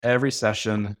every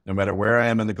session, no matter where I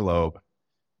am in the globe,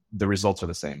 the results are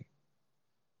the same.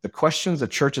 The questions the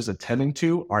church is attending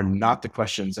to are not the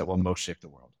questions that will most shape the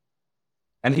world.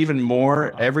 And even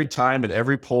more, every time at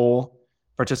every poll,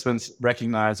 participants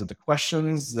recognize that the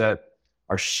questions that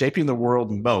are shaping the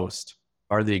world most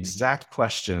are the exact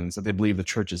questions that they believe the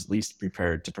church is least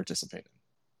prepared to participate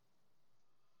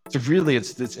in. So really,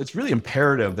 it's really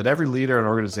imperative that every leader and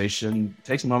organization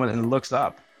takes a moment and looks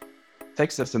up,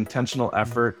 takes this intentional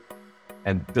effort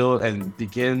and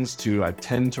begins to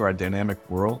attend to our dynamic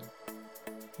world.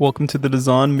 Welcome to the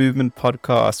Design Movement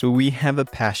podcast, where we have a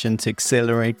passion to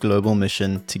accelerate global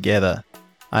mission together.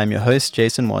 I'm your host,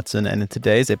 Jason Watson, and in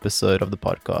today's episode of the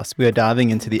podcast, we are diving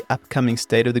into the upcoming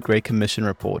State of the Great Commission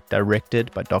report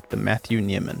directed by Dr. Matthew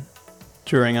Niermann.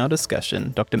 During our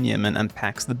discussion, Dr. Niermann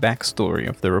unpacks the backstory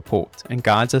of the report and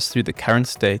guides us through the current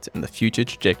state and the future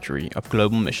trajectory of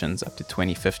global missions up to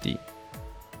 2050.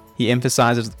 He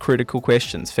emphasizes the critical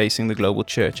questions facing the global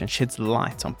church and sheds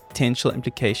light on potential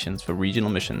implications for regional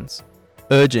missions,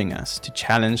 urging us to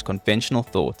challenge conventional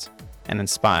thought and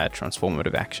inspire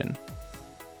transformative action.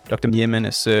 Dr. Niermann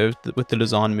has served with the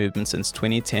Lausanne movement since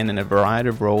 2010 in a variety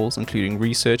of roles, including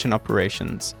research and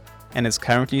operations, and is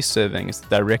currently serving as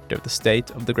the director of the State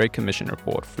of the Great Commission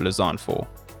report for Lausanne 4.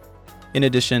 In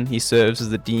addition, he serves as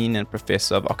the dean and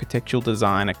professor of architectural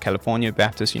design at California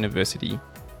Baptist University,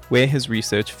 where his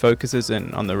research focuses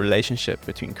in on the relationship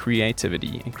between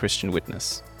creativity and Christian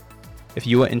witness. If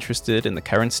you are interested in the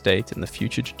current state and the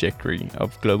future trajectory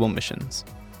of global missions,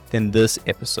 then this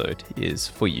episode is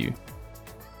for you.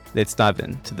 Let's dive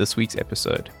into this week's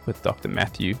episode with Dr.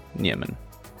 Matthew Niermann.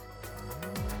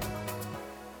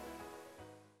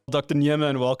 Dr.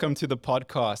 Niermann, welcome to the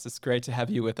podcast. It's great to have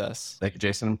you with us. Thank you,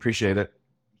 Jason. Appreciate it.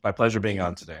 My pleasure being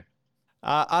on today.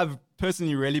 I've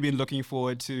personally really been looking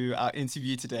forward to our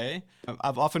interview today.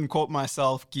 I've often caught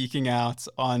myself geeking out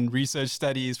on research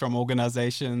studies from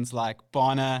organizations like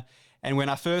Barna. And when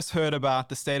I first heard about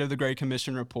the State of the Great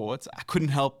Commission report, I couldn't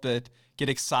help but get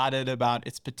excited about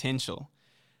its potential.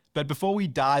 But before we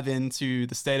dive into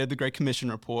the State of the Great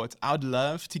Commission report, I would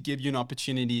love to give you an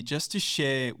opportunity just to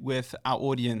share with our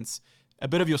audience a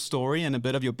bit of your story and a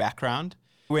bit of your background.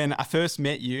 When I first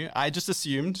met you, I just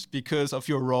assumed, because of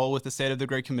your role with the State of the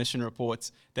Great Commission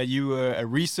reports, that you were a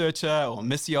researcher or a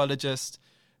missiologist.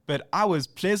 But I was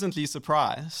pleasantly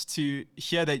surprised to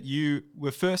hear that you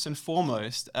were first and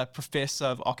foremost a professor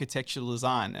of architectural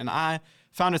design. And I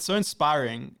found it so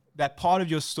inspiring that part of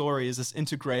your story is this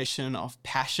integration of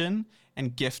passion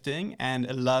and gifting and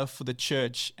a love for the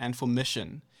church and for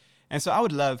mission. And so I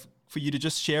would love for you to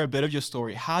just share a bit of your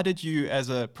story. How did you, as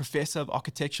a professor of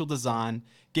architectural design,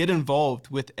 get involved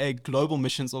with a global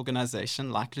missions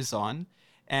organization like Lausanne?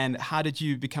 And how did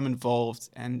you become involved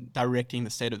in directing the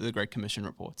State of the Great Commission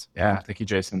report? Yeah, thank you,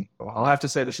 Jason. Well, I'll have to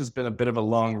say this has been a bit of a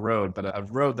long road, but a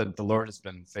road that the Lord has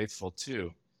been faithful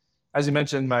to. As you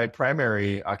mentioned, my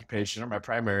primary occupation or my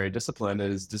primary discipline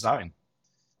is design.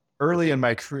 Early in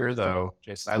my career, though,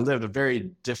 Jason, I lived a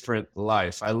very different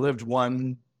life. I lived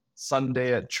one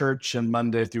Sunday at church and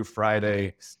Monday through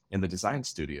Friday in the design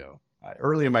studio.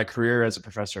 Early in my career as a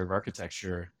professor of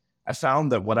architecture, I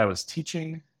found that what I was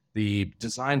teaching, the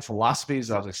design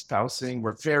philosophies I was espousing,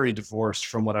 were very divorced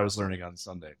from what I was learning on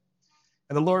Sunday.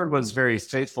 And the Lord was very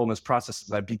faithful in this process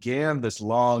as I began this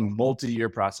long, multi-year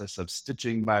process of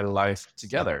stitching my life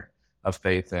together of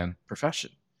faith and profession.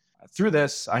 Through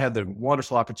this, I had the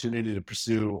wonderful opportunity to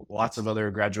pursue lots of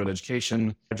other graduate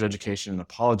education in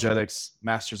apologetics,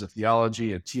 Masters of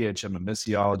Theology, and THM in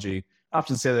missiology. I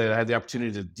often say that I had the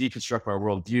opportunity to deconstruct my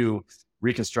worldview,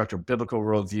 reconstruct a biblical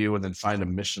worldview, and then find a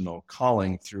missional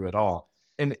calling through it all.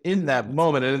 And in that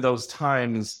moment and in those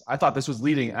times, I thought this was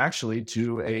leading actually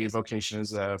to a vocation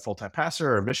as a full-time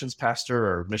pastor or a missions pastor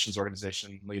or missions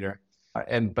organization leader.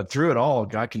 But through it all,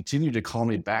 God continued to call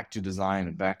me back to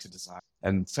design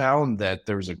and found that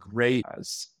there was a great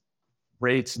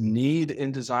need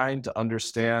in design to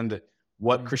understand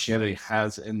what Christianity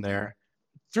has in there.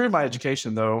 Through my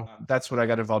education, though, that's when I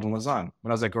got involved in Lausanne.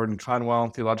 When I was at Gordon Conwell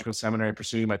Theological Seminary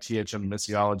pursuing my THM in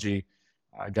missiology,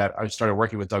 I started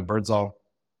working with Doug Birdsall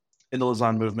in the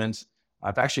Lausanne movement.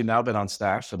 I've actually now been on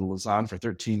staff at Lausanne for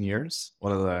 13 years,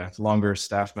 one of the longer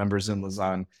staff members in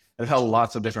Lausanne. I've held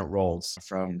lots of different roles,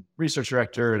 from research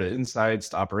director to insights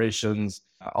to operations,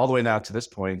 all the way now to this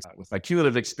point, with my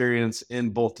cumulative experience in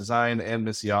both design and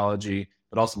missiology,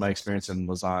 but also my experience in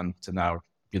Lausanne to now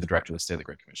be the director of the State of the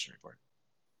Great Commission report.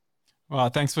 Well,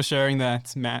 thanks for sharing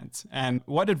that, Matt. And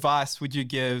what advice would you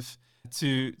give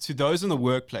to those in the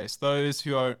workplace, those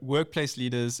who are workplace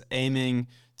leaders aiming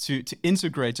to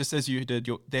integrate, just as you did,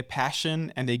 their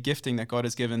passion and their gifting that God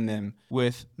has given them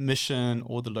with mission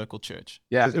or the local church?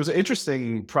 Yeah, it was an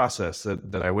interesting process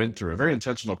that I went through, a very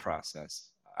intentional process.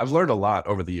 I've learned a lot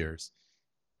over the years.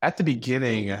 At the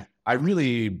beginning, I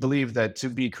really believed that to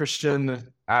be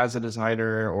Christian as a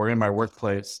designer or in my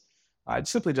workplace, I'd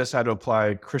simply just had to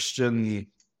apply Christian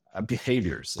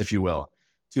behaviors, if you will,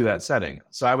 to that setting.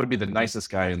 So I would be the nicest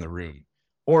guy in the room.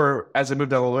 Or as I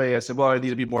moved down the way, I said, well, I need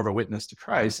to be more of a witness to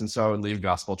Christ. And so I would leave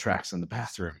gospel tracts in the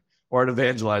bathroom or I'd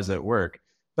evangelize at work.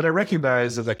 But I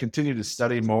recognized as I continued to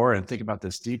study more and think about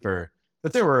this deeper,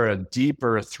 that there were a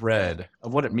deeper thread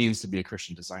of what it means to be a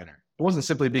Christian designer. It wasn't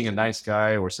simply being a nice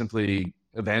guy or simply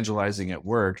evangelizing at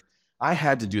work. I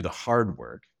had to do the hard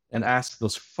work and ask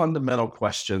those fundamental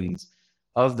questions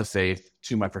of the faith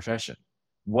to my profession.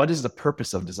 What is the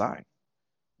purpose of design?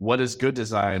 What is good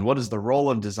design? What is the role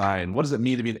of design? What does it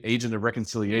mean to be an agent of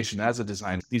reconciliation as a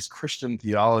designer? These Christian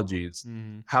theologies,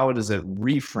 how does it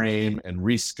reframe and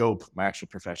rescope my actual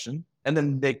profession? And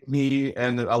then make me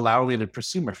and allow me to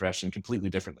pursue my profession completely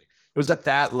differently. It was at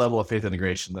that level of faith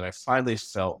integration that I finally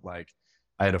felt like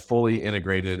I had a fully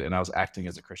integrated and I was acting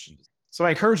as a Christian. So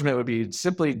my encouragement would be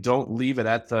simply don't leave it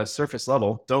at the surface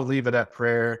level. Don't leave it at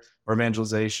prayer or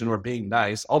evangelization or being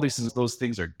nice. All those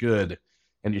things are good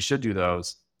and you should do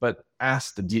those. But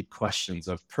ask the deep questions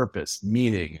of purpose,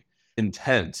 meaning,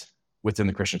 intent within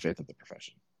the Christian faith of the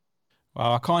profession.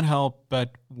 Wow, I can't help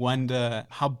but wonder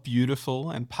how beautiful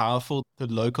and powerful the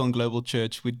local and global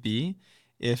church would be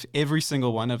if every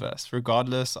single one of us,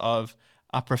 regardless of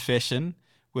our profession,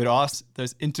 would ask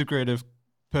those integrative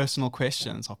personal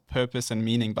questions of purpose and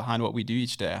meaning behind what we do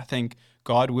each day. I think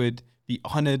God would be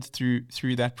honored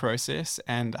through that process,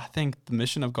 and I think the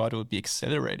mission of God would be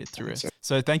accelerated through it.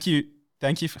 So thank you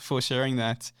for sharing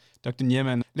that, Dr.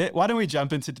 Niermann. Why don't we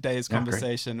jump into today's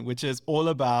conversation, which is all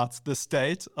about the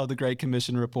state of the Great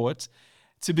Commission report.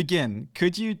 To begin,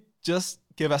 could you just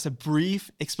give us a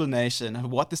brief explanation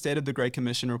of what the state of the Great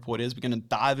Commission report is? We're going to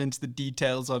dive into the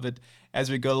details of it as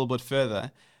we go a little bit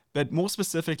further. But more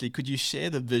specifically, could you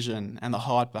share the vision and the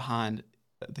heart behind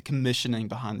the commissioning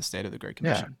behind the state of the Great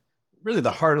Commission? Yeah. Really,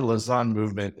 the heart of the Lausanne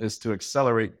movement is to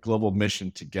accelerate global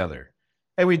mission together.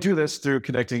 And we do this through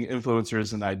connecting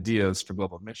influencers and ideas for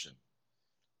global mission.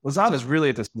 Lausanne is really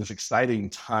at this exciting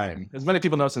time. As many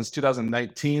people know, since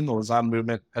 2019, the Lausanne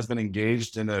movement has been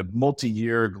engaged in a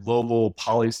multi-year global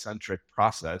polycentric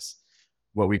process,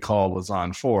 what we call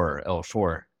Lausanne 4,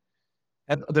 L4.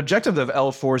 And the objective of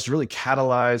L4 is to really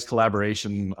catalyze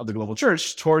collaboration of the global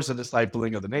church towards the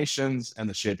discipling of the nations and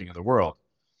the shaping of the world.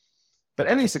 But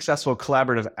any successful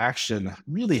collaborative action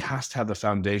really has to have the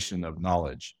foundation of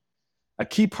knowledge. A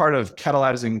key part of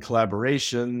catalyzing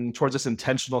collaboration towards this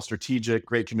intentional, strategic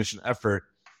Great Commission effort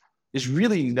is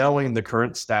really knowing the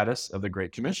current status of the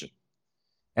Great Commission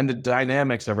and the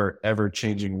dynamics of our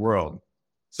ever-changing world.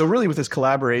 So really with this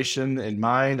collaboration in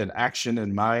mind and action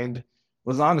in mind,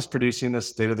 Lausanne is producing the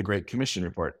State of the Great Commission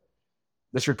report.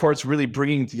 This report's really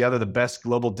bringing together the best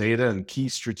global data and key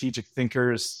strategic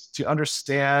thinkers to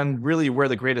understand really where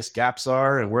the greatest gaps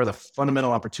are and where the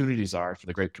fundamental opportunities are for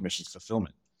the Great Commission's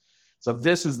fulfillment. So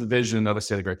this is the vision of the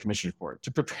State of the Great Commission report,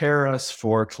 to prepare us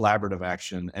for collaborative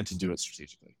action and to do it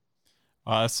strategically.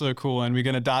 That's so cool. And we're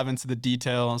going to dive into the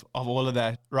details of all of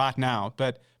that right now.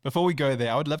 But before we go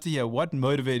there, I would love to hear what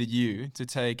motivated you to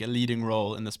take a leading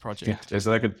role in this project. Yeah,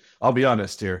 so I'll be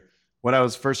honest here. When I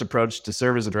was first approached to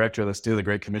serve as a director of the State of the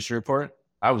Great Commission report,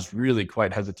 I was really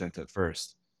quite hesitant at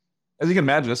first. As you can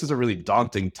imagine, this is a really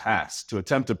daunting task to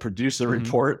attempt to produce a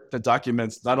report that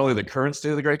documents not only the current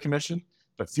State of the Great Commission,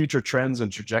 but future trends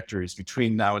and trajectories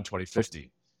between now and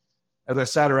 2050. As I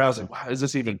sat around, I was like, wow, is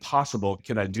this even possible?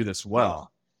 Can I do this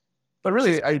well? But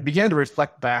really, I began to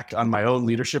reflect back on my own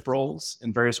leadership roles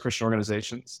in various Christian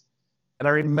organizations. And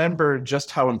I remember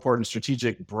just how important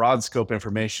strategic, broad scope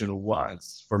information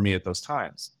was for me at those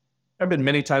times. There have been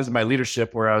many times in my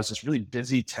leadership where I was just really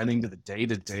busy tending to the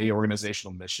day-to-day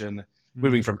organizational mission,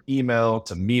 moving from email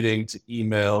to meeting to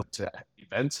email to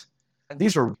event. And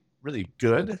these were really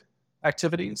good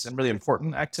activities and really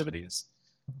important activities,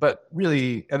 but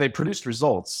really, and they produced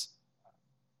results.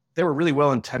 They were really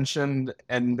well-intentioned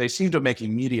and they seemed to make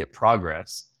immediate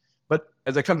progress. But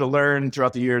as I come to learn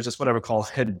throughout the years, it's what I would call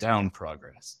head down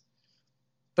progress.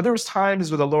 But there was times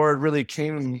where the Lord really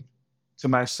came to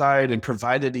my side and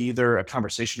provided either a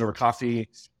conversation over coffee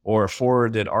or a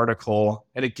forwarded article.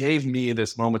 And it gave me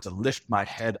this moment to lift my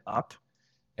head up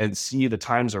and see the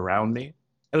times around me.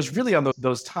 It was really on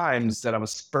those times that I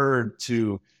was spurred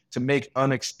to to make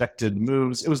unexpected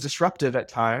moves. It was disruptive at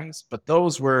times, but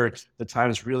those were the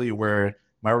times really where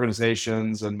my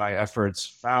organizations and my efforts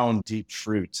found deep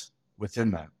fruit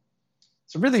within them.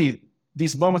 So really,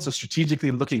 these moments of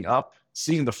strategically looking up,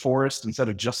 seeing the forest instead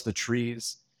of just the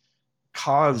trees,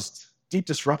 caused deep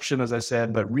disruption, as I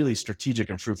said, but really strategic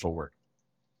and fruitful work.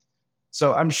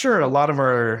 So I'm sure a lot of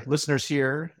our listeners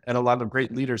here and a lot of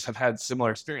great leaders have had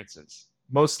similar experiences.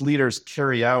 Most leaders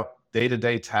carry out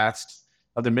day-to-day tasks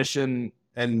of the mission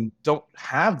and don't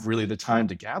have really the time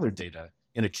to gather data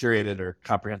in a curated or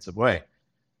comprehensive way.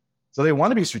 So they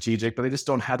want to be strategic, but they just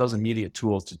don't have those immediate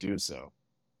tools to do so.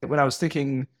 When I was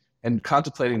thinking and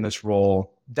contemplating this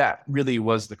role, that really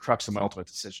was the crux of my ultimate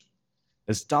decision.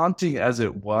 As daunting as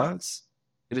it was,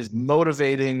 it is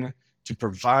motivating to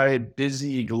provide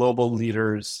busy global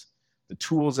leaders the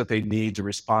tools that they need to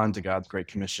respond to God's Great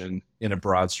Commission in a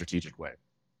broad strategic way.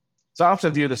 So I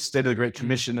often view the State of the Great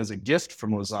Commission as a gift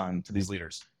from Lausanne to these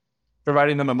leaders,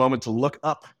 providing them a moment to look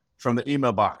up from the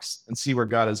email box and see where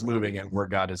God is moving and where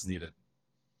God is needed.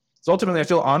 So ultimately, I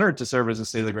feel honored to serve as the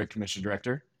State of the Great Commission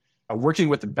director, working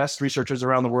with the best researchers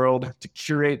around the world to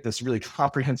curate this really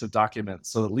comprehensive document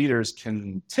so that leaders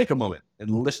can take a moment and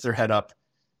lift their head up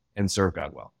and serve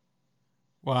God well.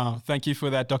 Wow, thank you for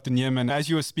that, Dr. Niermann. As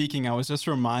you were speaking, I was just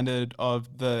reminded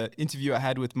of the interview I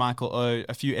had with Michael O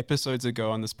a few episodes ago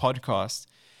on this podcast,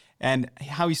 and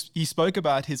how he spoke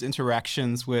about his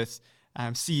interactions with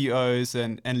CEOs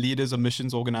and leaders of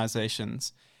missions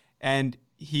organizations. And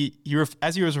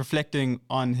as he was reflecting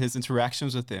on his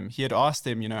interactions with them, he had asked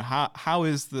them, how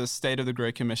is the State of the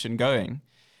Great Commission going?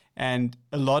 And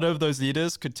a lot of those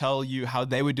leaders could tell you how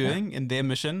they were doing in their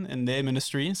mission, in their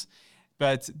ministries,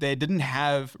 but they didn't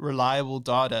have reliable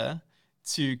data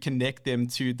to connect them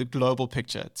to the global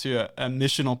picture, to a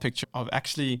missional picture of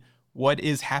actually what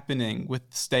is happening with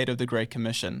the State of the Great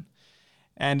Commission.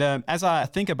 And as I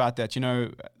think about that,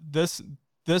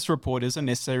 this report isn't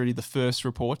necessarily the first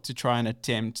report to try and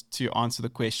attempt to answer the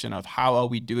question of how are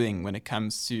we doing when it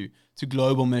comes to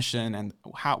global mission, and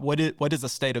what does the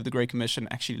State of the Great Commission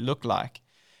actually look like?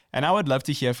 And I would love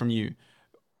to hear from you.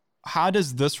 How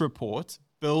does this report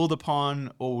build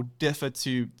upon or differ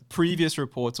to previous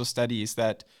reports or studies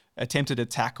that attempted to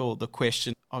tackle the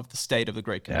question of the State of the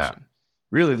Great Commission? Yeah,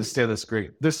 really this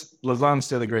Lausanne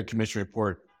State of the Great Commission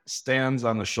report stands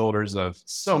on the shoulders of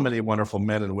so many wonderful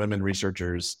men and women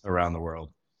researchers around the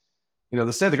world.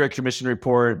 The State of the Great Commission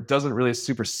report doesn't really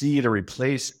supersede or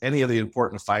replace any of the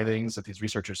important findings that these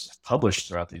researchers have published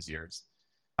throughout these years.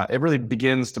 It really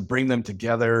begins to bring them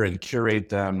together and curate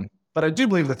them. But I do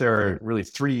believe that there are really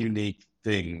three unique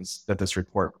things that this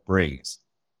report brings.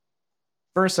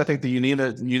 First, I think the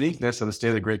uniqueness of the State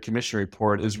of the Great Commission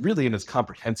report is really in its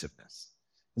comprehensiveness.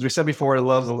 As we said before, a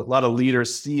lot of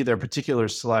leaders see their particular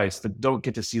slice but don't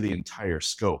get to see the entire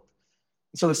scope.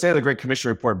 So the State of the Great Commission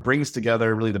report brings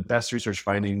together really the best research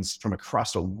findings from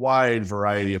across a wide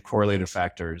variety of correlative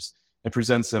factors and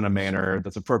presents in a manner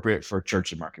that's appropriate for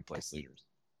church and marketplace leaders.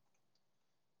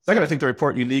 Second, I think the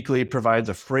report uniquely provides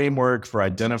a framework for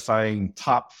identifying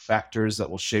top factors that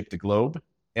will shape the globe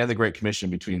and the Great Commission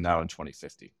between now and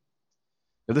 2050.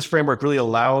 Now, this framework really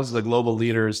allows the global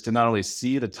leaders to not only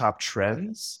see the top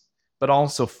trends, but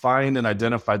also find and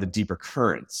identify the deeper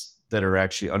currents that are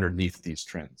actually underneath these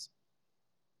trends.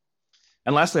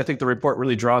 And lastly, I think the report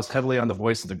really draws heavily on the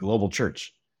voice of the global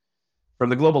church. From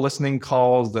the global listening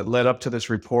calls that led up to this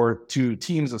report, to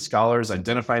teams of scholars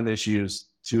identifying the issues,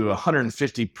 to a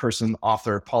 150-person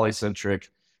author polycentric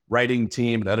writing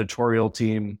team, an editorial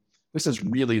team, this is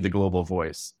really the global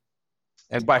voice.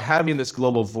 And by having this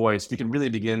global voice, we can really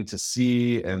begin to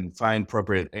see and find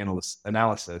appropriate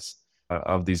analysis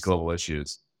of these global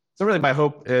issues. So really my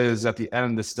hope is at the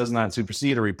end, this does not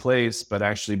supersede or replace, but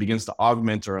actually begins to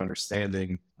augment our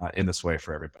understanding in this way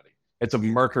for everybody. It's a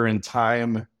marker in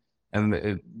time, and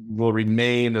it will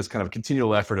remain as kind of a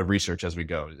continual effort of research as we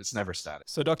go. It's never static.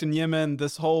 So Dr. Niermann,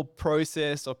 this whole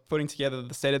process of putting together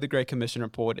the State of the Great Commission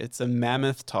report, it's a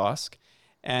mammoth task.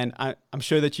 And I'm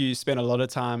sure that you spent a lot of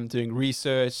time doing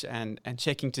research and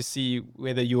checking to see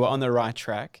whether you were on the right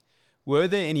track. Were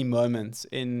there any moments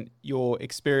in your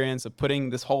experience of putting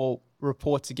this whole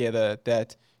report together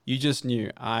that you just knew,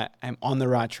 I am on the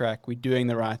right track, we're doing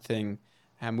the right thing,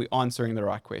 and we're answering the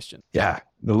right question? Yeah,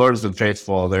 the Lord has been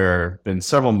faithful. There have been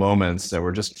several moments that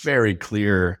were just very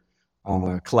clear on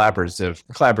the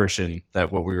collaboration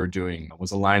that what we were doing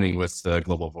was aligning with the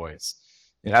global voice.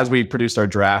 And as we produced our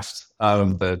draft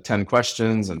of the 10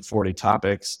 questions and 40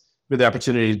 topics, we had the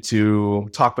opportunity to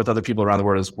talk with other people around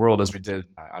the world as we did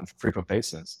on a frequent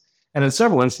basis. And in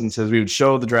several instances, we would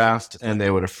show the draft and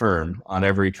they would affirm on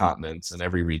every continent and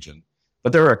every region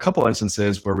But there were a couple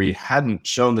instances where we hadn't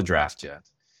shown the draft yet.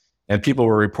 And people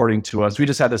were reporting to us. We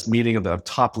just had this meeting of the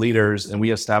top leaders, and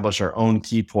we established our own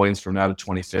key points from now to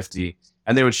 2050.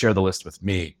 And they would share the list with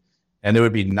me. And it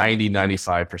would be 90,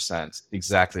 95%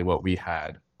 exactly what we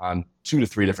had on 2 to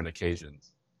 3 different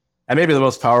occasions. And maybe the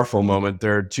most powerful moment,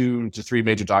 there are 2 to 3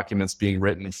 major documents being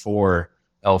written for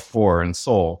L4 and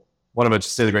Seoul. One of which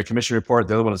is the Great Commission report.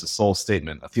 The other one is a Seoul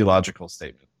statement, a theological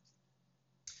statement.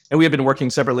 And we had been working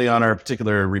separately on our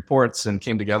particular reports and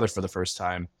came together for the first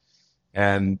time.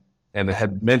 And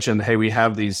had mentioned, hey, we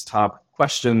have these top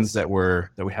questions that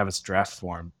we have as draft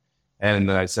form. And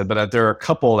I said, but there are a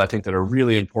couple I think that are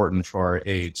really important for our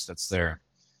age that's there.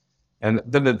 And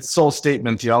then the Soul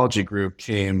Statement Theology group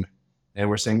came and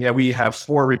we're saying, yeah, we have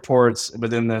 4 reports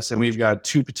within this, and we've got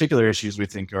 2 particular issues we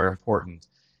think are important.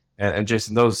 And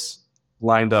Jason, those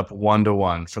lined up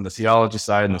 1-to-1 from the theology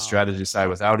side and the strategy side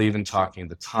without even talking.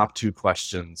 The top 2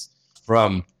 questions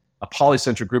from a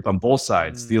polycentric group on both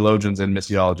sides, theologians and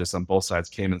missiologists on both sides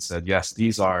came and said, yes,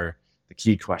 these are the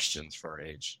key questions for our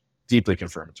age. Deeply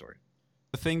confirmatory.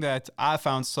 The thing that I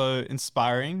found so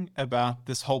inspiring about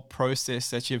this whole process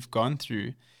that you've gone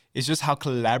through is just how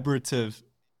collaborative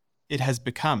it has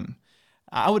become.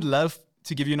 I would love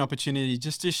to give you an opportunity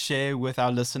just to share with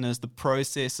our listeners the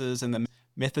processes and the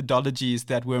methodologies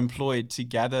that were employed to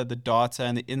gather the data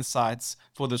and the insights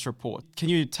for this report. Can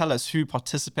you tell us who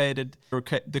participated in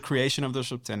the creation of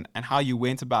this report and how you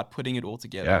went about putting it all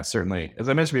together? Yeah, certainly. As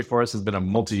I mentioned before, this has been a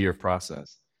multi-year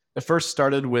process. It first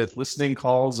started with listening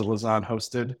calls that Lausanne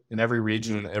hosted in every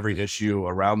region and every issue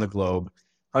around the globe.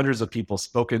 Hundreds of people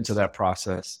spoke into that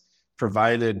process,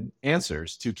 provided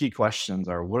answers to key questions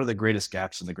are, what are the greatest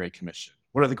gaps in the Great Commission?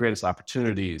 What are the greatest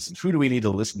opportunities? And who do we need to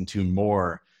listen to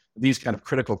more? These kind of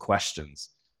critical questions.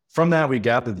 From that, we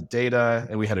gathered the data,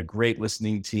 and we had a great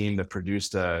listening team that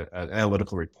produced an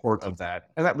analytical report of that.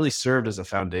 And that really served as a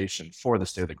foundation for the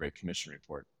State of the Great Commission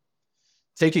report.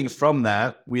 Taking from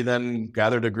that, we then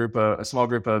gathered a small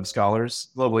group of scholars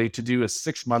globally to do a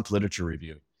 6-month literature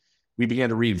review. We began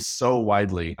to read so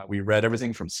widely. We read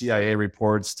everything from CIA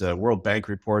reports to World Bank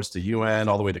reports to UN,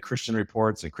 all the way to Christian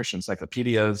reports and Christian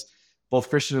encyclopedias, both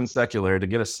Christian and secular, to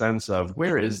get a sense of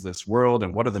where is this world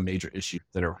and what are the major issues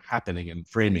that are happening and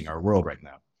framing our world right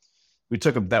now. We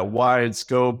took that wide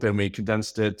scope and we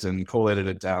condensed it and collated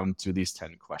it down to these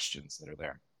 10 questions that are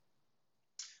there.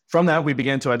 From that, we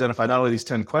began to identify not only these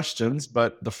 10 questions,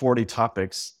 but the 40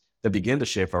 topics that begin to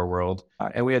shape our world.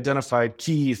 And we identified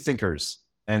key thinkers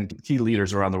and key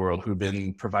leaders around the world who've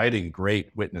been providing great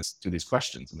witness to these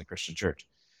questions in the Christian church.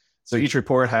 So each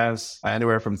report has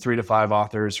anywhere from 3 to 5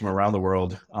 authors from around the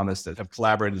world on this that have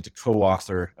collaborated to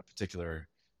co-author a particular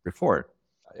report.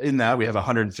 In that, we have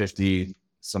 150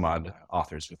 some odd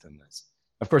authors within this.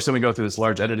 Of course, then we go through this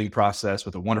large editing process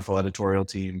with a wonderful editorial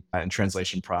team and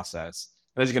translation process.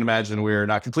 And as you can imagine, we're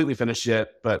not completely finished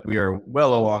yet, but we are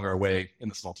well along our way in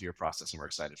this multi-year process, and we're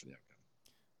excited for the outcome.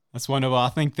 That's wonderful. I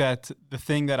think that the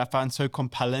thing that I found so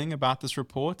compelling about this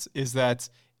report is that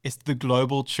it's the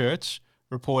global church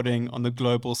reporting on the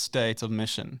global state of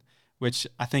mission, which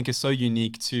I think is so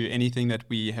unique to anything that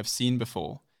we have seen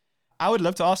before. I would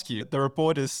love to ask you, the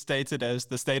report is stated as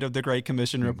the State of the Great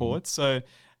Commission report. So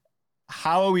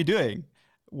how are we doing?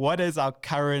 What is our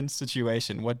current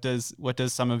situation? What does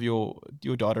some of your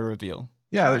data reveal?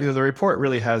 Yeah, the report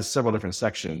really has several different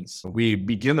sections. We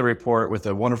begin the report with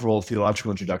a wonderful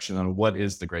theological introduction on what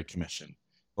is the Great Commission.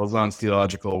 Lausanne's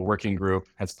theological working group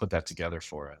has put that together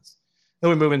for us. Then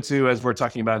we move into, as we're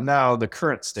talking about now, the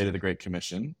current state of the Great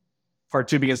Commission. Part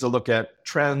 2 begins to look at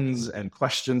trends and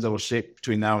questions that will shape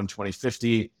between now and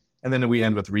 2050, and then we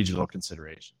end with regional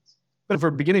considerations. But if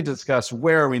we're beginning to discuss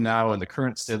where are we now in the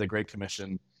current state of the Great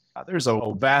Commission, there's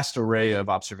a vast array of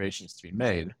observations to be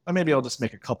made. But maybe I'll just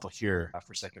make a couple here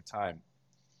for sake of time.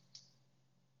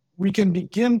 We can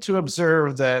begin to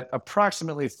observe that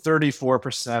approximately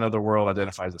 34% of the world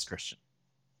identifies as Christian.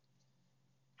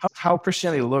 How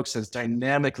Christianity looks has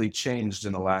dynamically changed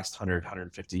in the last 100,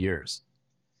 150 years.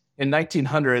 In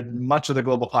 1900, much of the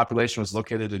global population was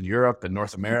located in Europe and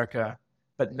North America,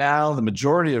 but now the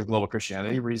majority of global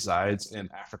Christianity resides in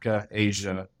Africa,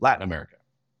 Asia, Latin America.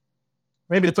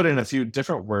 Maybe to put it in a few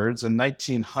different words, in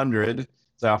 1900, as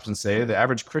I often say, the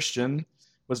average Christian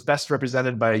was best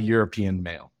represented by a European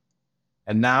male.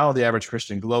 And now the average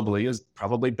Christian globally is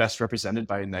probably best represented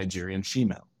by a Nigerian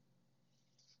female.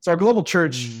 So our global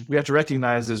church, we have to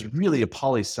recognize, is really a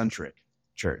polycentric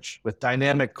church with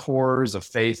dynamic cores of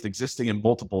faith existing in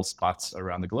multiple spots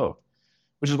around the globe,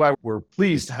 which is why we're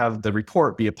pleased to have the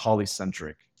report be a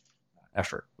polycentric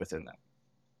effort within that.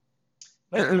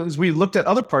 As we looked at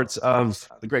other parts of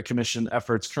the Great Commission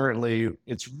efforts currently,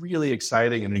 it's really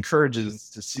exciting and encourages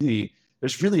to see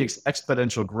there's really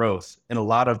exponential growth in a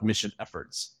lot of mission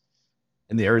efforts.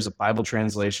 In the areas of Bible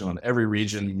translation on every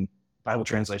region, Bible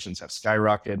translations have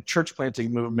skyrocketed. Church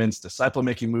planting movements, disciple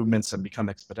making movements have become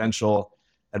exponential.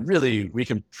 And really, we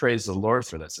can praise the Lord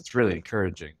for this. It's really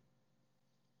encouraging.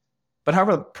 But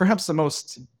however, perhaps the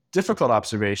most difficult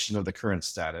observation of the current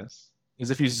status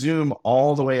is if you zoom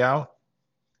all the way out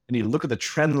and you look at the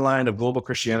trend line of global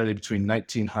Christianity between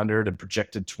 1900 and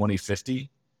projected 2050,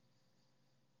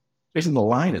 basically the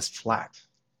line is flat.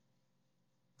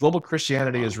 Global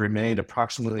Christianity has remained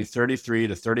approximately 33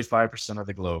 to 35% of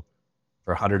the globe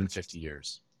for 150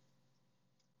 years.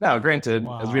 Now, granted,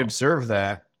 as we observe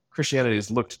that, Christianity has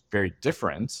looked very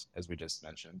different, as we just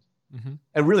mentioned. Mm-hmm.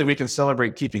 And really, we can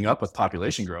celebrate keeping up with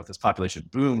population growth. As population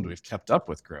boomed, we've kept up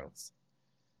with growth.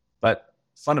 But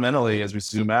fundamentally, as we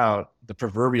zoom out, the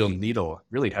proverbial needle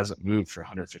really hasn't moved for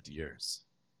 150 years.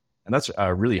 And that's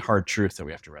a really hard truth that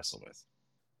we have to wrestle with.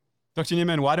 Dr.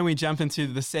 Niermann, why don't we jump into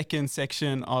the second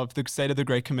section of the State of the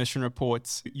Great Commission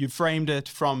reports? You framed it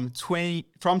from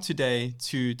today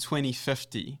to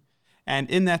 2050. And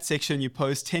in that section, you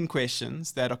pose 10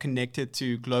 questions that are connected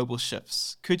to global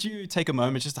shifts. Could you take a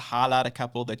moment just to highlight a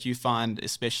couple that you find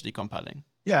especially compelling?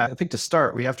 Yeah, I think to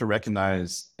start, we have to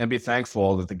recognize and be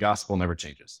thankful that the gospel never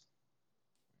changes.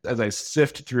 As I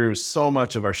sift through so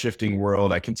much of our shifting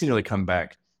world, I continually come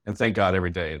back and thank God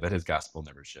every day that his gospel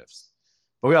never shifts.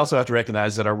 But we also have to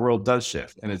recognize that our world does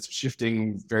shift, and it's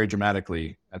shifting very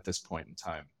dramatically at this point in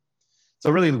time.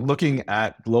 So really looking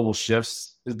at global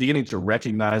shifts is beginning to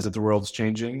recognize that the world's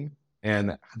changing,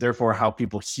 and therefore how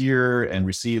people hear and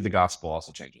receive the gospel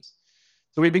also changes.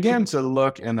 So we began to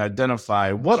look and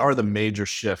identify what are the major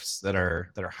shifts that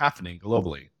are happening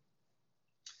globally.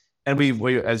 And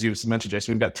we, as you mentioned,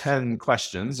 Jason, we've got 10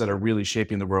 questions that are really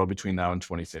shaping the world between now and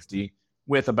 2050.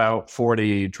 With about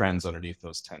 40 trends underneath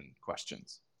those 10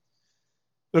 questions.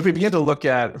 But if we begin to look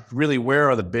at really where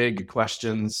are the big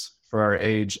questions for our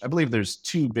age, I believe there's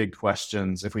two big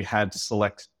questions, if we had to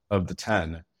select of the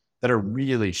 10, that are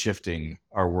really shifting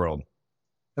our world.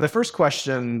 And the first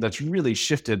question that's really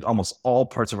shifted almost all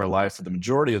parts of our life for the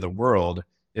majority of the world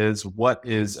is, what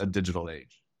is a digital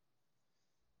age?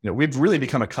 We've really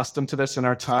become accustomed to this in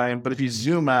our time, but if you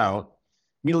zoom out,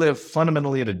 we live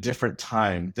fundamentally at a different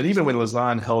time than even when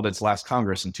Lausanne held its last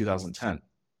Congress in 2010.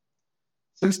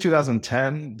 Since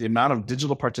 2010, the amount of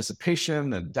digital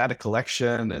participation and data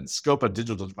collection and scope of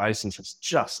digital devices has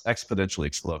just exponentially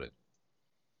exploded.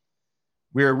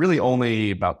 We are really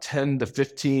only about 10 to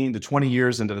 15 to 20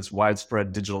 years into this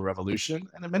widespread digital revolution,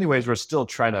 and in many ways, we're still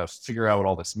trying to figure out what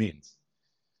all this means.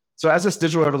 So as this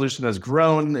digital revolution has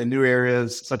grown in new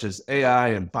areas such as AI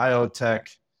and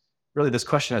biotech, really, this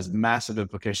question has massive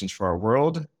implications for our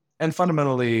world and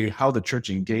fundamentally how the church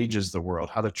engages the world,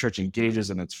 how the church engages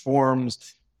in its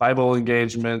forms, Bible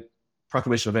engagement,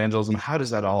 proclamation of evangelism. How does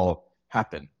that all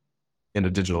happen in a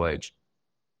digital age?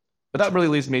 But that really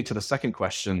leads me to the second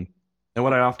question. And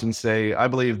what I often say, I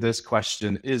believe this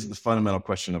question is the fundamental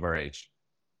question of our age.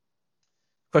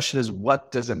 The question is,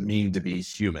 what does it mean to be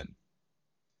human?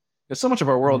 So much of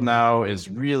our world now is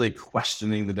really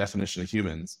questioning the definition of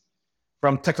humans.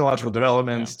 From technological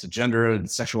developments to gender and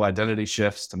sexual identity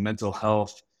shifts to mental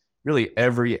health, really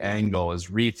every angle is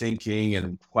rethinking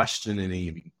and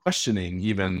questioning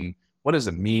even what does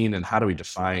it mean and how do we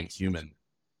define human?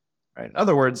 Right? In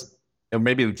other words,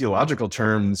 maybe in theological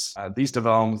terms, these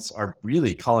developments are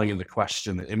really calling into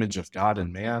question the image of God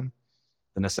in man,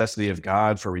 the necessity of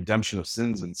God for redemption of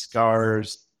sins and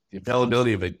scars, the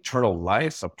availability of eternal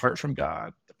life apart from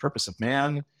God, the purpose of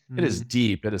man. It is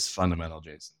deep. It is fundamental,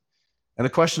 Jason. And the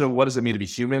question of what does it mean to be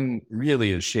human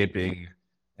really is shaping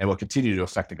and will continue to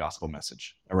affect the gospel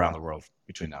message around the world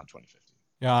between now and 2050.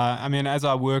 Yeah, I mean, as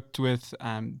I worked with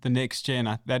the next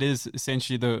gen, that is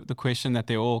essentially the question that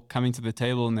they're all coming to the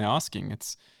table and they're asking.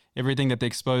 It's everything that they're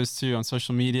exposed to on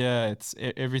social media. It's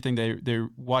everything they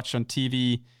watch on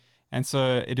TV. And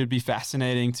so it would be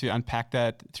fascinating to unpack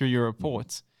that through your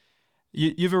reports.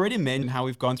 You've already mentioned how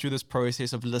we've gone through this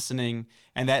process of listening,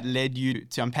 and that led you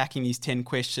to unpacking these 10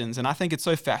 questions. And I think it's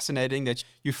so fascinating that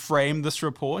you framed this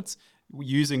report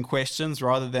using questions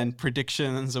rather than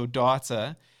predictions or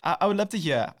data. I would love to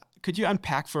hear, could you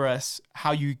unpack for us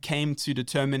how you came to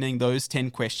determining those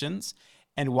 10 questions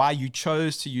and why you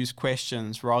chose to use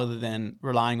questions rather than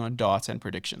relying on data and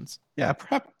predictions? Yeah,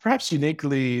 perhaps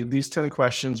uniquely, these 10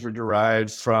 questions were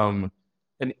derived from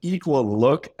an equal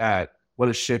look at what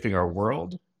is shaping our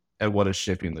world and what is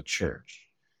shaping the church.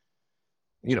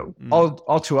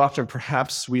 All too often,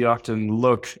 perhaps we often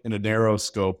look in a narrow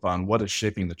scope on what is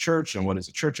shaping the church and what is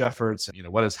the church efforts, and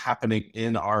what is happening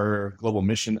in our global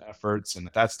mission efforts, and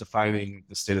that's defining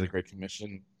the state of the Great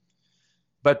Commission.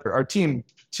 But our team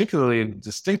particularly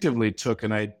distinctively took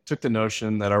the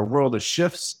notion that our world is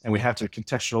shifts and we have to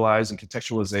contextualize, and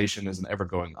contextualization is an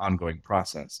ever-going, ongoing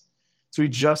process. So we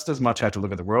just as much have to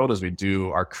look at the world as we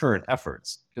do our current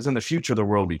efforts, because in the future, the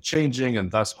world will be changing,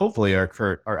 and thus hopefully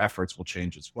our efforts will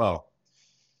change as well.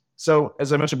 So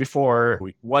as I mentioned before,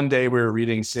 one day we were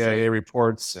reading CIA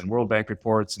reports and World Bank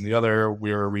reports, and the other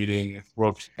we were reading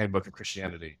World Handbook of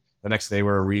Christianity. The next day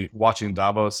we were watching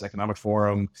Davos Economic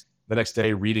Forum. The next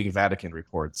day reading Vatican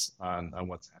reports on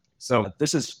what's happening. So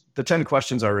the 10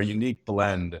 questions are a unique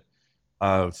blend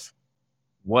of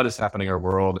what is happening in our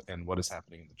world and what is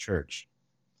happening in the church.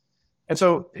 And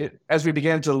so as we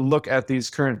began to look at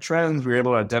these current trends, we were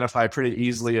able to identify pretty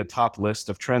easily a top list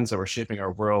of trends that were shaping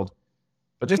our world.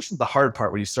 But this is the hard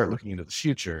part when you start looking into the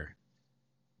future.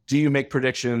 Do you make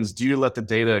predictions? Do you let the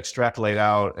data extrapolate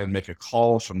out and make a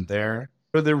call from there?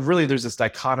 But there's this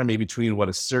dichotomy between what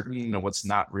is certain and what's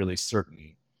not really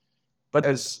certain. But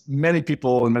as many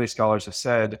people and many scholars have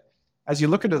said, as you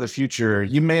look into the future,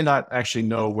 you may not actually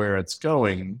know where it's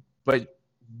going, but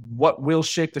what will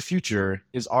shape the future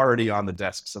is already on the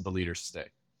desks of the leaders today.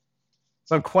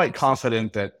 So I'm quite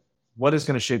confident that what is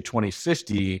going to shape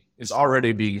 2050 is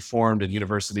already being formed in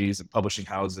universities and publishing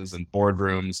houses and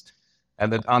boardrooms,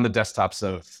 and then on the desktops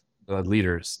of the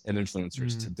leaders and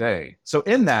influencers today. So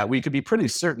in that, we could be pretty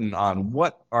certain on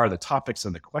what are the topics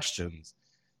and the questions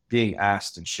being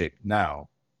asked and shaped now.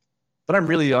 But I'm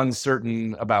really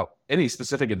uncertain about any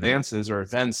specific advances or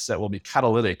events that will be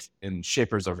catalytic in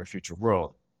shapers of our future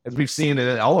world. As we've seen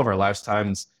in all of our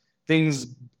lifetimes, things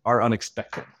are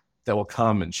unexpected that will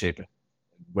come and shape it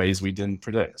in ways we didn't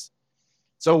predict.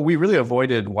 So we really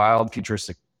avoided wild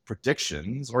futuristic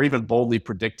predictions, or even boldly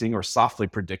predicting or softly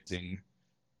predicting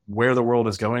where the world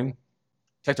is going,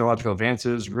 technological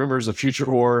advances, rumors of future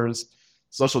wars,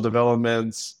 social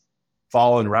developments,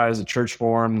 fall and rise of church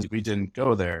forms. We didn't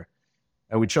go there.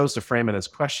 And we chose to frame it as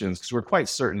questions because we're quite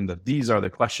certain that these are the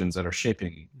questions that are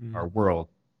shaping our world.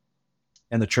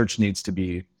 And the church needs to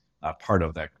be a part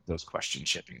of those question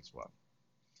shaping as well.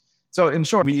 So in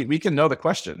short, we can know the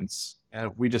questions,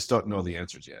 and we just don't know the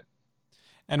answers yet.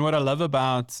 And what I love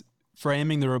about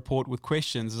framing the report with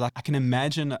questions is I can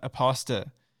imagine a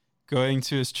pastor going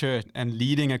to his church and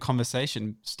leading a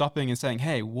conversation, stopping and saying,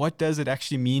 hey, what does it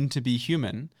actually mean to be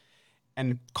human?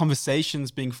 And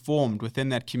conversations being formed within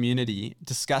that community,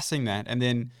 discussing that. And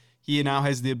then he now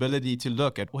has the ability to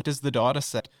look at what does the data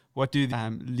say? What do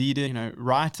the leading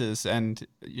writers and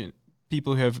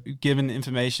people who have given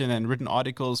information and written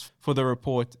articles for the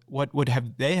report, what would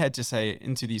have they had to say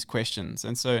into these questions?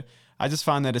 And so I just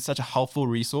find that it's such a helpful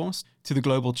resource to the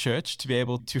global church to be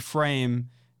able to frame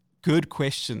good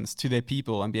questions to their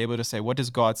people and be able to say, what does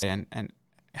God say? And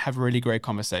have really great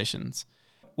conversations.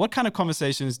 What kind of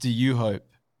conversations do you hope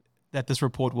that this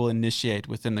report will initiate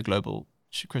within the global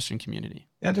Christian community?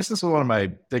 Yeah, this is one of my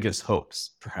biggest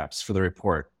hopes, perhaps, for the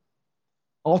report.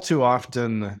 All too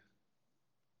often,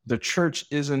 the church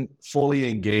isn't fully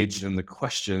engaged in the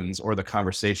questions or the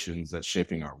conversations that's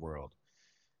shaping our world.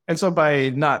 And so by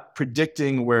not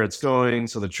predicting where it's going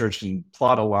so the church can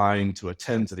plot a line to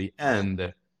attend to the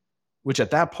end, which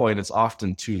at that point is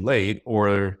often too late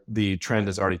or the trend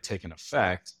has already taken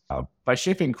effect. By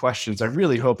shaping questions, I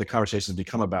really hope the conversations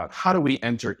become about how do we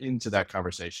enter into that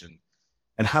conversation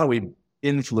and how do we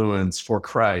influence for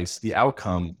Christ the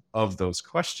outcome of those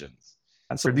questions.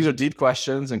 And so these are deep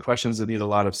questions and questions that need a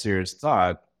lot of serious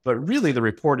thought, but really the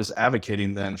report is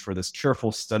advocating then for this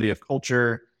careful study of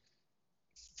culture,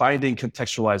 finding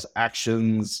contextualized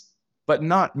actions, but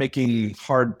not making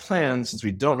hard plans since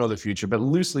we don't know the future, but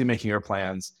loosely making our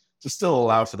plans to still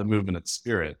allow for the movement of the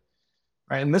Spirit.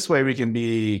 Right? And this way we can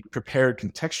be prepared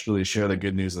contextually to share the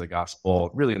good news of the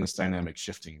gospel really in this dynamic,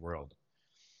 shifting world.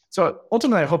 So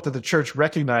ultimately, I hope that the church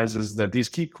recognizes that these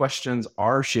key questions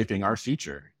are shaping our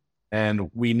future,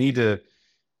 and we need to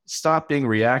stop being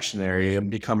reactionary and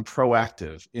become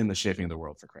proactive in the shaping of the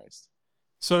world for Christ.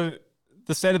 So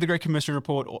the State of the Great Commission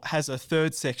report has a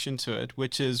third section to it,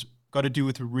 which is got to do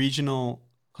with regional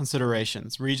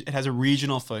considerations. It has a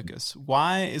regional focus.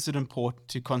 Why is it important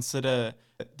to consider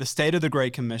the State of the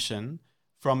Great Commission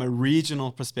from a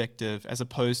regional perspective as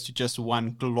opposed to just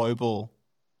one global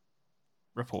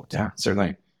report? Yeah,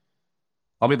 certainly.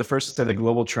 I'll be the first to say that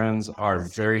global trends are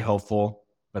very helpful,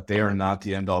 but they are not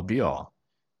the end-all be-all.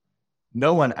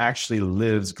 No one actually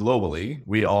lives globally.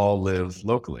 We all live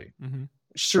locally. Mm-hmm.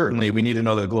 Certainly, we need to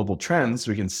know the global trends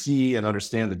so we can see and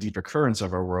understand the deeper currents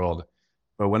of our world.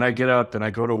 But when I get up and I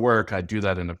go to work, I do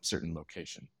that in a certain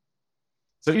location.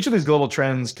 So each of these global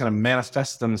trends kind of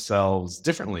manifest themselves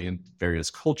differently in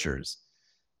various cultures.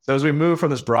 So as we move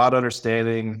from this broad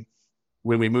understanding,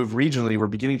 when we move regionally, we're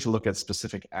beginning to look at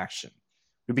specific action.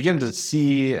 We begin to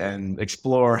see and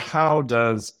explore how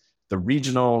does the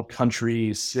regional,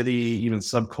 country, city, even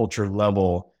subculture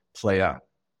level play out.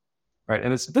 Right.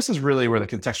 And this is really where the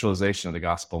contextualization of the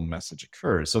gospel message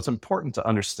occurs. So it's important to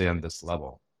understand this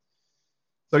level.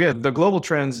 So again, the global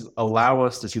trends allow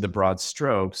us to see the broad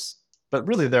strokes, but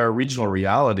really there are regional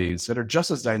realities that are just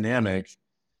as dynamic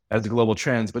as the global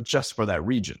trends, but just for that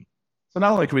region. So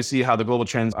not only can we see how the global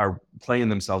trends are playing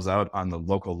themselves out on the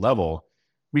local level,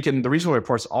 the regional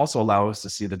reports also allow us to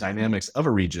see the dynamics of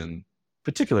a region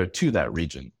particular to that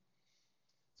region.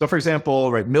 So for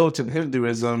example, right, militant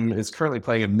Hinduism is currently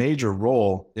playing a major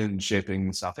role in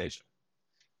shaping South Asia.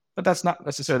 But that's not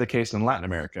necessarily the case in Latin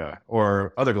America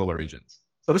or other global regions.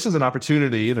 So this is an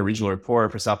opportunity in a regional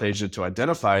report for South Asia to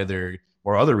identify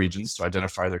or other regions to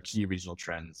identify their key regional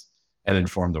trends and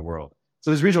inform the world. So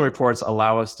these regional reports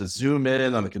allow us to zoom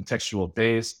in on the contextual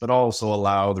base, but also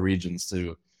allow the regions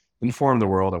to inform the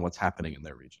world on what's happening in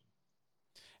their region.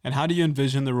 And how do you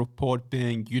envision the report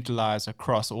being utilized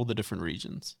across all the different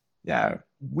regions? Yeah,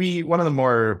 one of the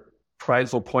more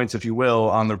prideful points, if you will,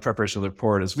 on the preparation of the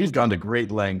report is we've gone to great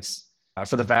lengths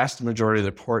for the vast majority of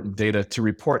the report data to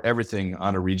report everything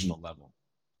on a regional level,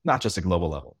 not just a global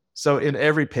level. So in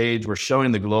every page, we're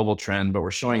showing the global trend, but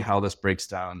we're showing how this breaks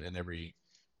down in every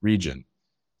region.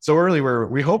 So really,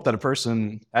 we hope that a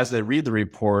person, as they read the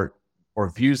report or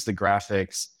views the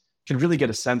graphics, can really get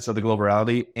a sense of the global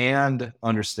reality and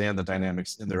understand the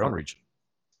dynamics in their own region.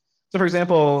 So for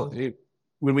example,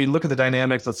 when we look at the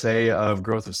dynamics, let's say, of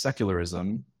growth of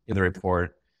secularism in the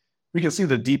report, we can see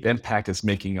the deep impact it's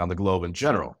making on the globe in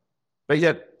general. But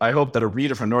yet, I hope that a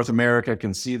reader from North America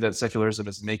can see that secularism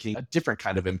is making a different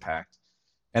kind of impact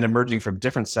and emerging from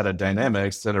different set of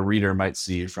dynamics that a reader might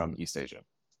see from East Asia.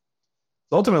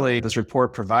 So ultimately, this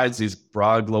report provides these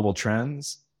broad global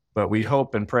trends, but we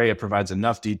hope and pray it provides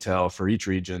enough detail for each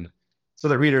region so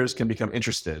that readers can become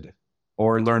interested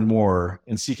or learn more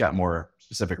and seek out more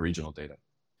specific regional data.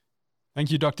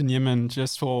 Thank you, Dr. Niermann,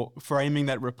 just for framing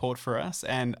that report for us.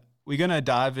 And we're going to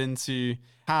dive into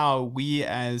how we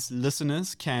as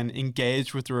listeners can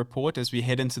engage with the report as we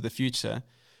head into the future.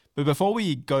 But before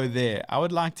we go there, I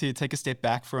would like to take a step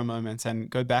back for a moment and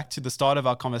go back to the start of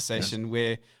our conversation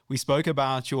where we spoke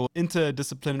about your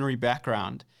interdisciplinary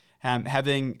background,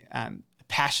 having a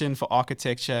passion for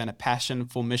architecture and a passion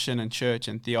for mission and church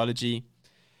and theology.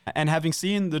 And having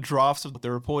seen the drafts of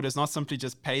the report as not simply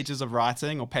just pages of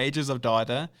writing or pages of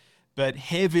data, but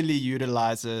heavily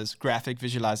utilizes graphic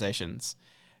visualizations.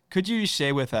 Could you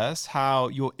share with us how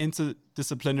your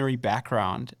interdisciplinary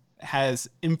background has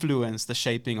influenced the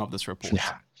shaping of this report?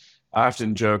 Yeah. I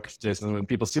often joke, Jason, when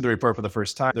people see the report for the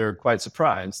first time, they're quite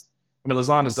surprised. I mean,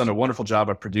 Lausanne has done a wonderful job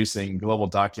of producing global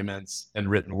documents and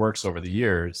written works over the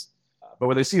years. But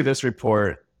when they see this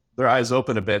report, their eyes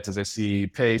open a bit as they see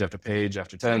page after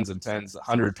tens and tens,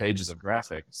 100 pages of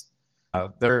graphics.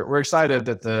 We're excited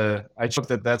that I joke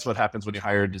that that's what happens when you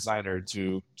hire a designer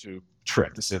to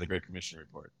say the Great Commission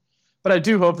report. But I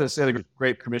do hope that say the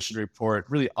Great Commission report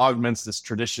really augments this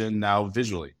tradition now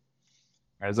visually.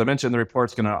 As I mentioned, the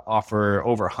report's going to offer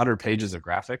over 100 pages of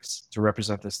graphics to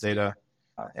represent this data.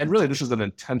 And really, this is an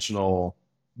intentional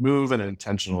move and an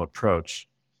intentional approach.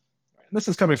 And this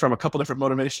is coming from a couple different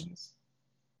motivations.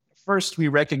 First, we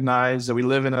recognize that we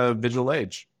live in a visual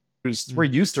age. We're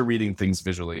used to reading things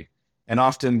visually and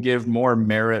often give more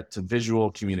merit to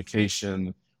visual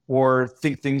communication or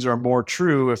think things are more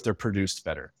true if they're produced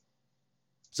better.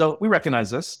 So we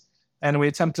recognize this, and we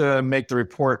attempt to make the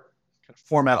report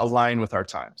format align with our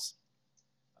times.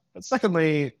 But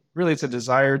secondly, really, it's a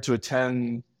desire to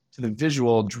attend to the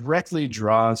visual directly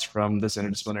draws from this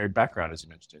interdisciplinary background, as you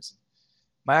mentioned, Jason.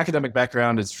 My academic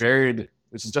background is varied,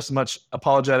 which is just as much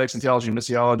apologetics and theology and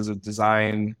missiology as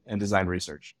design and design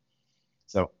research.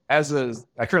 So I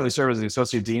currently serve as the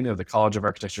Associate Dean of the College of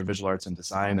Architecture, Visual Arts, and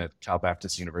Design at Cal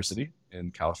Baptist University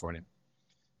in California,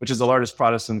 which is the largest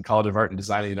Protestant college of art and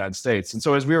design in the United States. And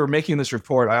so as we were making this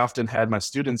report, I often had my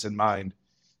students in mind,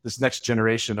 this next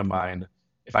generation of mine.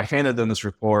 If I handed them this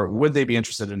report, would they be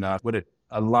interested enough? Would it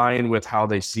align with how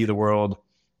they see the world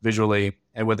visually?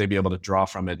 And would they be able to draw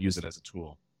from it, use it as a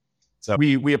tool? So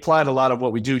we applied a lot of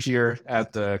what we do here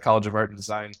at the College of Art and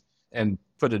Design and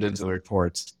put it into the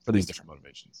reports for these different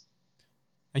motivations.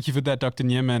 Thank you for that, Dr.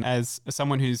 Niermann. As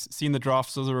someone who's seen the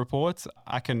drafts of the report,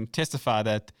 I can testify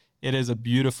that It is a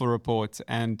beautiful report,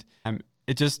 and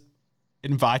it just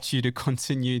invites you to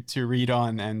continue to read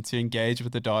on and to engage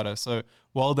with the data. So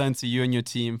well done to you and your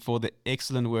team for the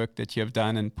excellent work that you have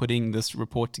done in putting this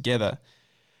report together.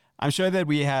 I'm sure that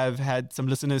we have had some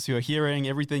listeners who are hearing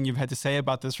everything you've had to say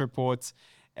about this report,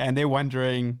 and they're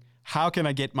wondering, how can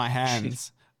I get my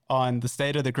hands on the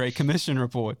State of the Great Commission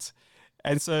report?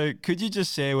 And so could you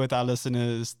just share with our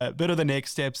listeners a bit of the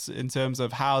next steps in terms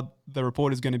of how the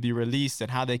report is going to be released and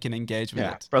how they can engage with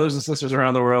it? Brothers and sisters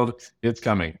around the world, it's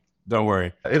coming. Don't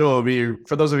worry. It'll be,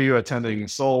 for those of you attending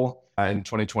Seoul in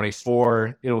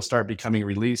 2024, it'll start becoming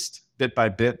released bit by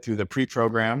bit through the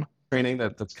pre-program training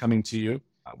that's coming to you.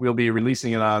 We'll be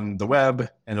releasing it on the web,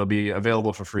 and it'll be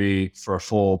available for free for a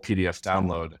full PDF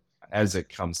download as it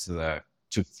comes to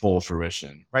full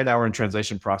fruition. Right now, we're in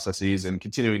translation processes and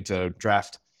continuing to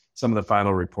draft some of the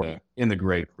final report in the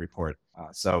great report.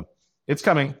 So it's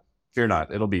coming. Fear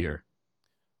not. It'll be here.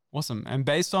 Awesome. And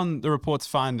based on the report's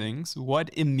findings, what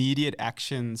immediate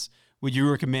actions would you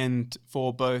recommend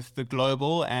for both the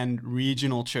global and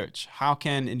regional church? How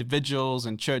can individuals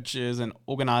and churches and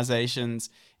organizations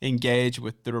engage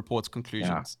with the report's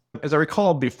conclusions? Yeah. As I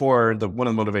recall before, one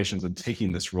of the motivations of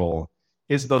taking this role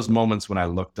is those moments when I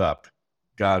looked up.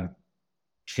 God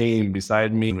came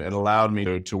beside me and allowed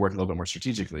me to work a little bit more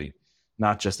strategically,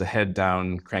 not just a head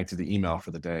down, crank to the email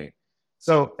for the day.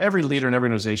 So every leader in every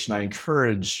organization, I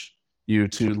encourage you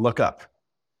to look up.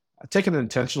 Take an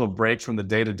intentional break from the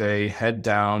day-to-day, head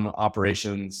down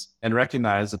operations and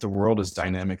recognize that the world is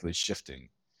dynamically shifting.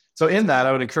 So in that,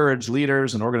 I would encourage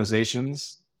leaders and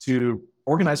organizations to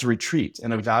organize a retreat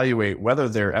and evaluate whether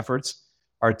their efforts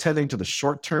are attending to the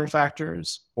short-term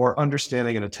factors or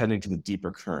understanding and attending to the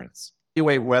deeper currents.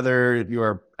 Evaluate whether you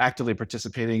are actively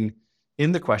participating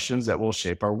in the questions that will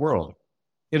shape our world.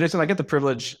 In addition, I get the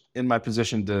privilege in my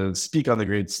position to speak on the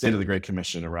great State of the Great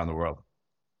Commission around the world.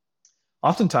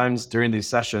 Oftentimes during these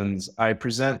sessions, I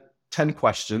present 10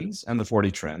 questions and the 40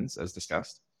 trends as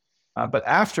discussed. But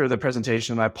after the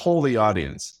presentation, I poll the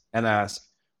audience and ask,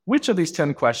 which of these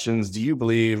 10 questions do you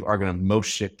believe are going to most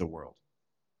shape the world?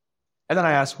 And then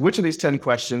I ask, which of these 10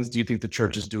 questions do you think the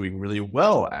church is doing really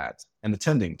well at and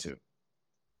attending to?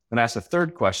 Then I ask the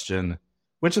third question,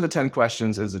 which of the 10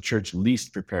 questions is the church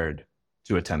least prepared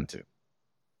to attend to?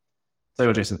 Tell you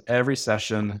what, Jason, every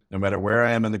session, no matter where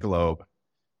I am in the globe,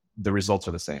 the results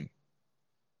are the same.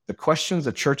 The questions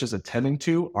the church is attending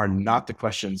to are not the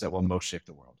questions that will most shape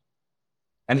the world.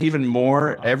 And even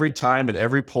more, every time at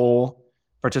every poll,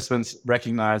 participants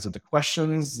recognize that the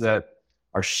questions that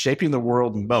are shaping the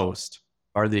world most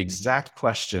are the exact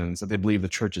questions that they believe the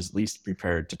church is least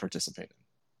prepared to participate in.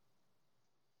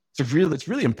 So it's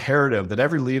really imperative that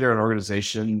every leader and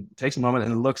organization takes a moment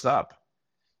and looks up,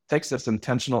 takes this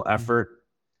intentional effort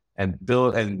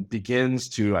and begins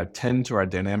to attend to our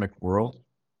dynamic world.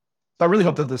 So I really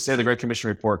hope that the State of the Great Commission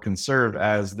report can serve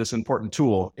as this important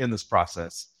tool in this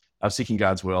process of seeking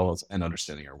God's will and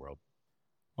understanding our world.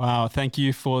 Wow, thank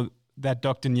you for that,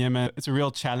 Dr. Niermann. It's a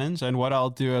real challenge, and what I'll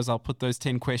do is I'll put those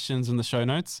 10 questions in the show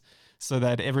notes so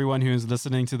that everyone who is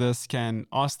listening to this can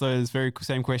ask those very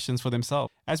same questions for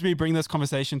themselves. As we bring this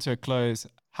conversation to a close,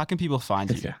 how can people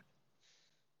find you? Yeah.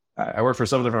 I work for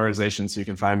several different organizations, so you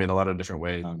can find me in a lot of different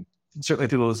ways. Certainly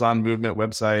through the Lausanne Movement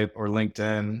website or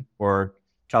LinkedIn or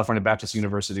California Baptist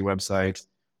University website.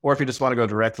 Or if you just want to go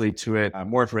directly to it,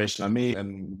 more information on me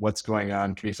and what's going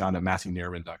on can be found at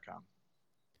MatthewNiermann.com.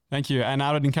 Thank you. And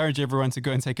I would encourage everyone to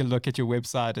go and take a look at your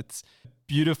website. It's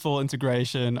beautiful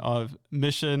integration of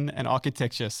mission and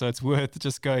architecture. So it's worth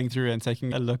just going through and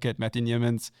taking a look at Matthew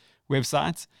Niermann's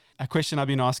website. A question I've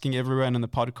been asking everyone on the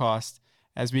podcast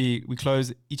as we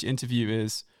close each interview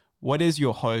is, what is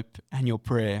your hope and your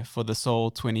prayer for the Seoul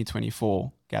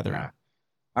 2024 gathering? Yeah.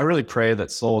 I really pray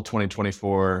that Seoul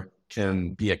 2024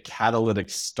 can be a catalytic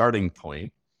starting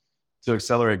point to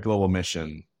accelerate global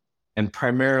mission, and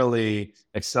primarily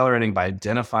accelerating by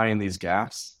identifying these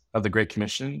gaps of the Great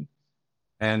Commission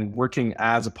and working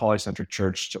as a polycentric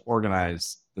church to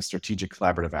organize the strategic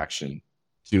collaborative action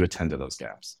to attend to those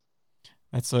gaps.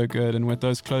 That's so good. And with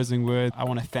those closing words, I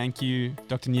want to thank you,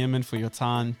 Dr. Niermann, for your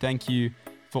time. Thank you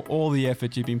for all the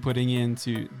effort you've been putting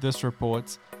into this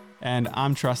report. And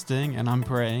I'm trusting and I'm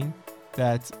praying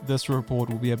that this report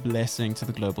will be a blessing to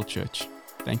the global church.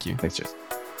 Thank you. Thanks, Jason.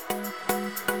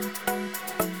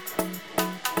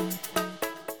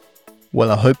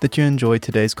 Well, I hope that you enjoyed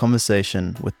today's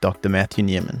conversation with Dr. Matthew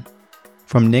Niermann.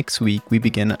 From next week, we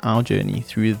begin our journey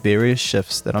through the various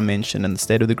shifts that are mentioned in the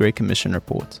State of the Great Commission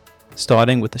report,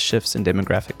 starting with the shifts in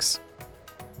demographics.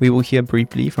 We will hear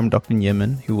briefly from Dr.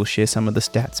 Niermann, who will share some of the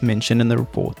stats mentioned in the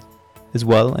report, as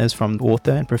well as from the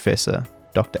author and professor,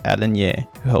 Dr. Alan Yeh,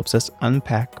 who helps us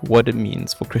unpack what it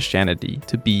means for Christianity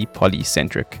to be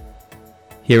polycentric.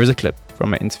 Here is a clip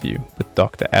from my interview with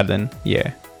Dr. Alan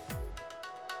Yeh.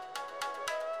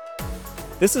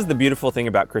 This is the beautiful thing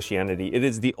about Christianity. It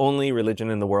is the only religion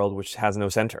in the world which has no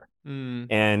center.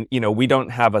 And, we don't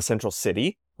have a central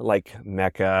city like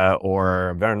Mecca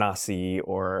or Varanasi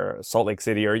or Salt Lake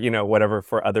City or, whatever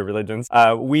for other religions.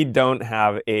 We don't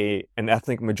have an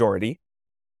ethnic majority.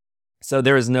 So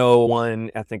there is no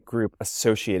one ethnic group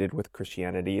associated with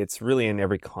Christianity. It's really in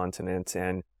every continent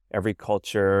and every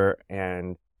culture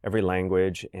and every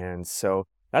language. And so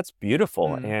that's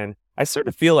beautiful. And I sort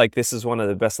of feel like this is one of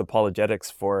the best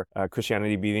apologetics for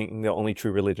Christianity being the only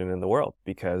true religion in the world,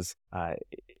 because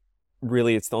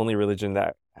really it's the only religion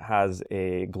that has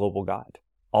a global God.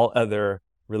 All other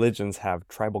religions have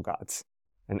tribal gods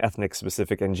and ethnic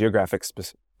specific and geographic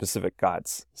specific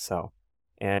gods. So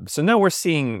now we're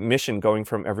seeing mission going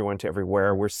from everyone to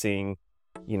everywhere. We're seeing,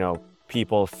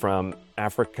 people from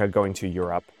Africa going to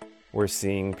Europe. We're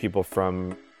seeing people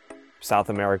from South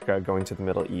America going to the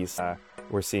Middle East.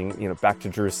 We're seeing, back to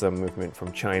Jerusalem movement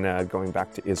from China going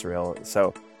back to Israel.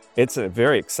 So it's a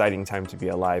very exciting time to be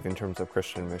alive in terms of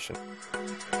Christian mission.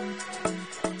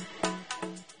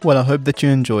 Well, I hope that you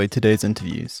enjoyed today's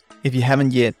interviews. If you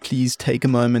haven't yet, please take a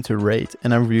moment to rate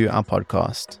and review our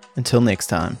podcast. Until next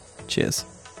time,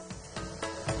 cheers.